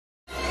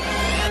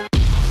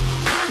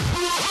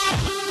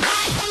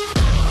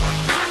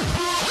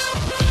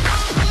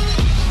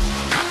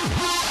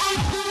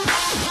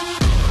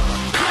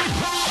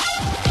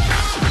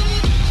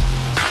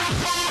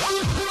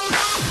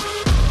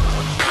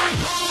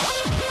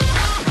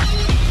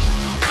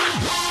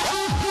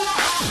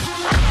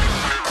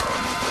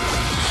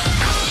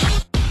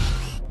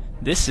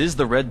This is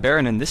the Red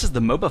Baron, and this is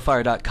the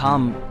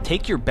MobaFire.com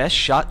Take Your Best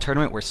Shot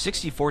tournament where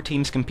 64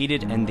 teams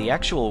competed, and the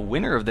actual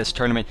winner of this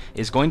tournament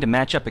is going to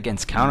match up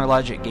against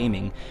CounterLogic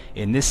Gaming.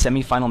 In this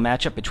semi-final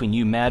matchup between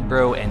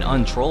UMadBro and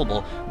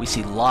Untrollable, we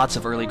see lots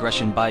of early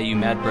aggression by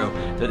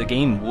UMadBro, though the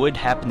game would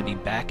happen to be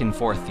back and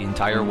forth the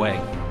entire way.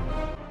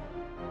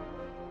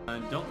 I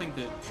don't think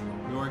that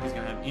York is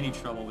going to have any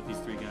trouble with these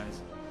three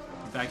guys.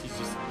 In fact, he's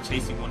just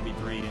chasing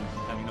 1v3 and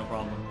having no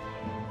problem.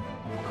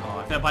 Oh,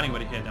 if that binding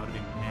would have hit, that would have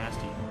been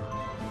nasty.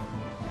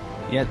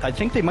 Yeah, I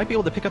think they might be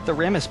able to pick up the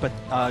Rammus, but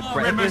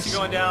Rammus is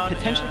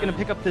potentially going to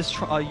pick up this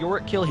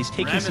Yorick kill. He's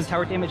taking some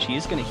tower damage. He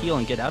is going to heal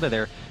and get out of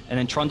there. And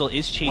then Trundle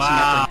is chasing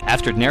after him.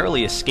 After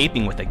narrowly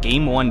escaping with a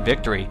Game 1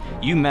 victory,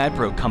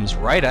 UMadBro comes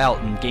right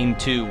out in Game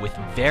 2 with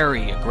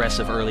very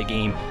aggressive early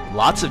game.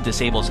 Lots of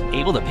disables,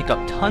 able to pick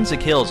up tons of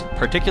kills,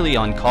 particularly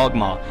on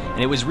Kog'Maw.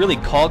 And it was really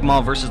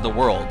Kog'Maw versus the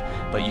world.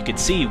 But you could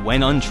see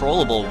when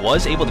Untrollable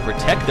was able to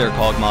protect their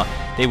Kog'Maw,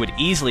 they would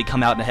easily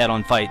come out ahead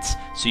on fights.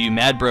 So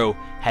UMadBro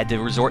had to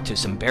resort to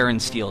some Baron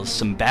steals,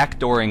 some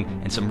backdooring,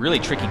 and some really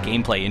tricky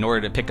gameplay in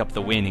order to pick up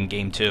the win in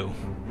Game 2.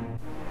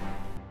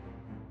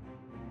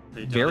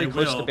 Very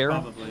close to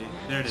Baron.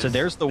 There so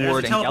there's the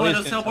ward.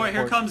 And teleport.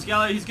 Here comes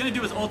Gallia. He's going to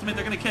do his ultimate.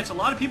 They're going to catch a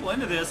lot of people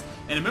into this.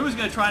 And Amu's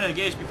going to try to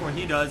engage before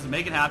he does to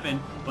make it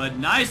happen. But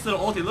nice little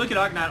ulti. Look at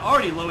Arcanine,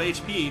 already low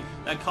HP.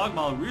 That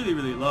Kog'Maw really,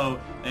 really low.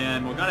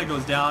 And Morgana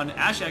goes down.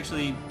 Ashe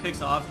actually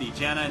picks off the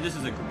Janna. And this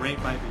is a great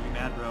fight for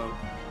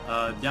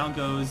UMadBro. Down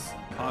goes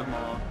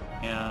Kog'Maw.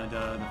 And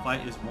the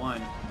fight is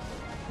won.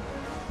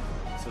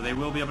 So they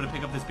will be able to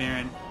pick up this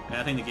Baron. And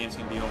I think the game's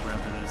going to be over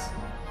after this.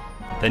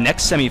 The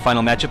next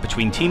semi-final matchup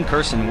between Team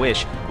Curse and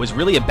Wish was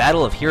really a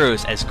battle of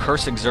heroes as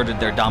Curse exerted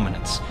their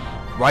dominance.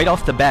 Right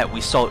off the bat, we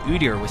saw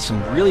Udyr with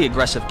some really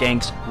aggressive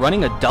ganks,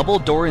 running a double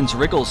Doran's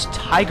Wriggles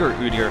Tiger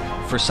Udyr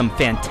for some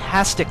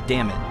fantastic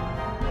damage.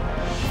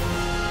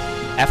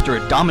 After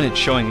a dominant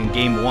showing in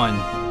Game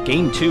 1,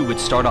 Game 2 would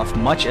start off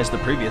much as the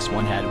previous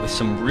one had, with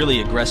some really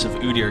aggressive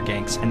Udyr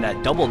ganks and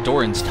that double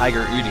Doran's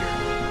Tiger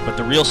Udyr. But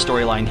the real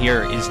storyline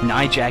here is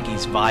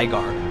Nyjaki's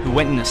Veigar, who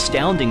went an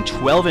astounding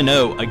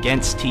 12-0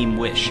 against Team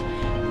Wish.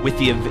 With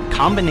the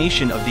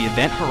combination of the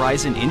Event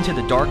Horizon into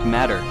the Dark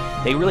Matter,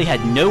 they really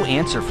had no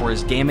answer for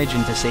his damage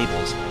and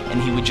disables,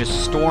 and he would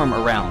just storm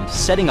around,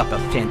 setting up a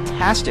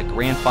fantastic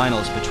grand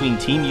finals between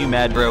Team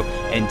UMadBro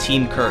and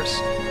Team Curse.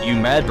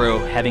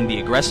 UMadBro having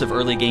the aggressive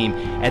early game,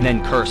 and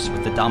then Curse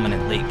with the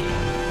dominant late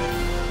game.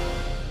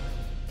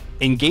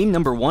 In game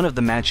number 1 of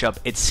the matchup,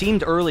 it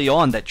seemed early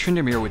on that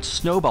Tryndamere would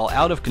snowball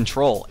out of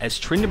control, as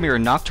Tryndamere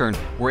and Nocturne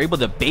were able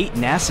to bait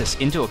Nasus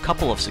into a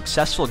couple of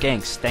successful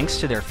ganks thanks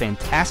to their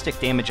fantastic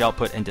damage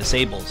output and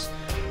disables.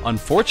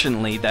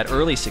 Unfortunately, that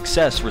early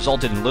success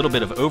resulted in a little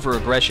bit of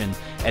over-aggression,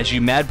 as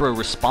UMadBro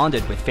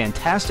responded with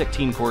fantastic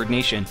team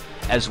coordination,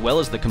 as well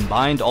as the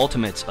combined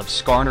ultimates of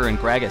Skarner and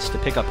Gragas to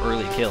pick up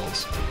early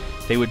kills.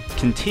 They would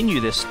continue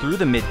this through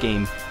the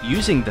mid-game,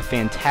 using the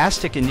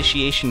fantastic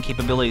initiation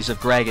capabilities of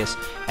Gragas,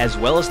 as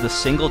well as the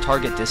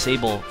single-target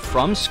disable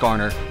from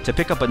Skarner to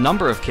pick up a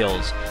number of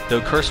kills,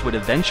 though Curse would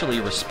eventually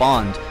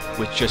respond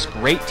with just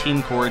great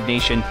team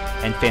coordination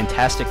and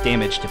fantastic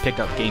damage to pick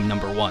up game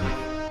number 1.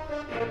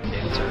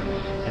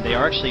 And they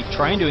are actually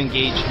trying to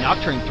engage.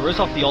 Nocturne throws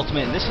off the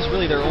ultimate, and this is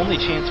really their only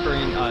chance for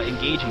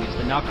engaging is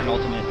the Nocturne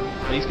ultimate,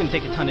 but he's going to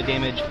take a ton of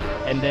damage.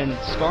 And then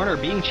Skarner,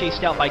 being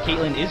chased out by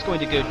Caitlyn, is going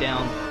to go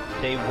down.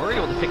 They were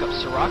able to pick up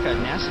Soraka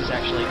and Nasus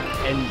actually,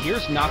 and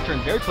here's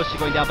Nocturne very close to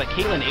going down, but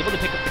Caitlyn able to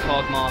pick up the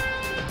Kog'Maw.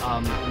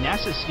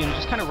 Nasus,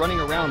 just kind of running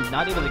around,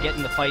 not able to get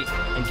in the fight,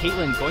 and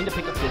Caitlyn going to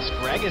pick up this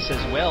Gragas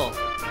as well.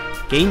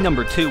 Game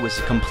number 2 was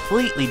a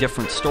completely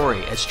different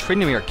story, as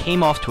Tryndamere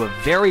came off to a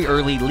very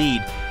early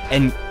lead,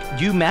 and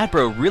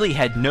UMadBro really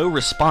had no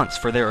response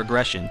for their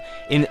aggression.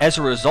 As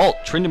a result,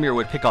 Tryndamere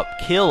would pick up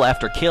kill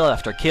after kill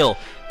after kill,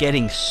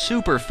 getting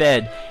super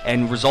fed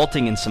and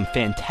resulting in some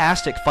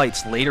fantastic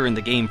fights later in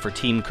the game for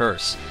Team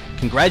Curse.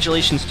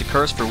 Congratulations to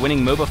Curse for winning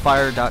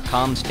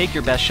MobaFire.com's Take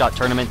Your Best Shot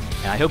tournament,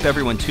 and I hope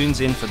everyone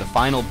tunes in for the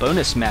final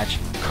bonus match,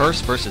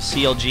 Curse versus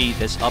CLG,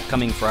 this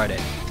upcoming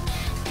Friday.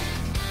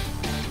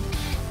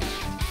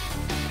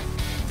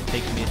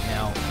 Taking it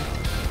now.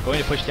 Going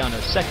to push down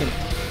a second,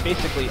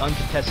 basically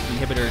uncontested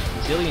inhibitor.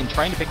 Zilean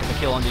trying to pick up a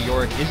kill onto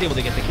Yorick, is able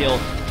to get the kill.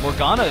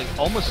 Morgana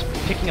almost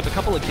picking up a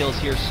couple of kills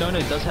here. Sona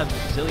does have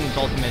Zilean's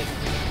ultimate.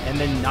 And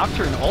then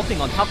Nocturne ulting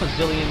on top of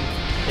Zilean.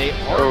 They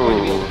are going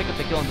to be able to pick up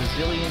the kill onto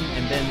Zilean,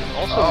 and then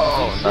also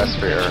nice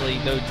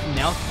potentially, though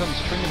now comes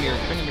Tryndamere.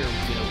 Tryndamere,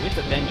 with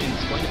a vengeance,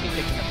 going to be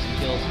picking up some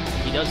kills.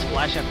 He does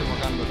flash after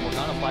Morgana, but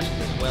Morgana flashes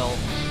as well.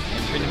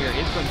 And Tryndamere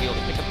is going to be able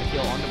to pick up the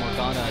kill onto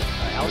Morgana.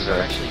 Alistar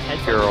actually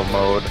hero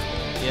mode.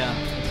 Yeah.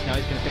 Now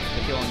he's going to pick up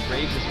the kill on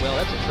Graves as well.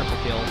 That's a triple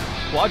kill.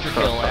 Quadra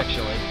kill,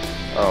 actually.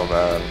 Oh,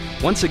 man.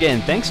 Once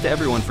again, thanks to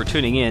everyone for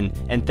tuning in,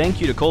 and thank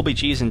you to Colby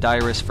Cheese and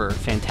Dyrus for a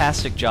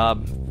fantastic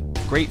job.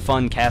 Great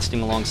fun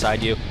casting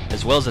alongside you,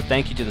 as well as a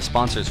thank you to the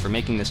sponsors for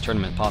making this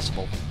tournament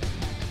possible.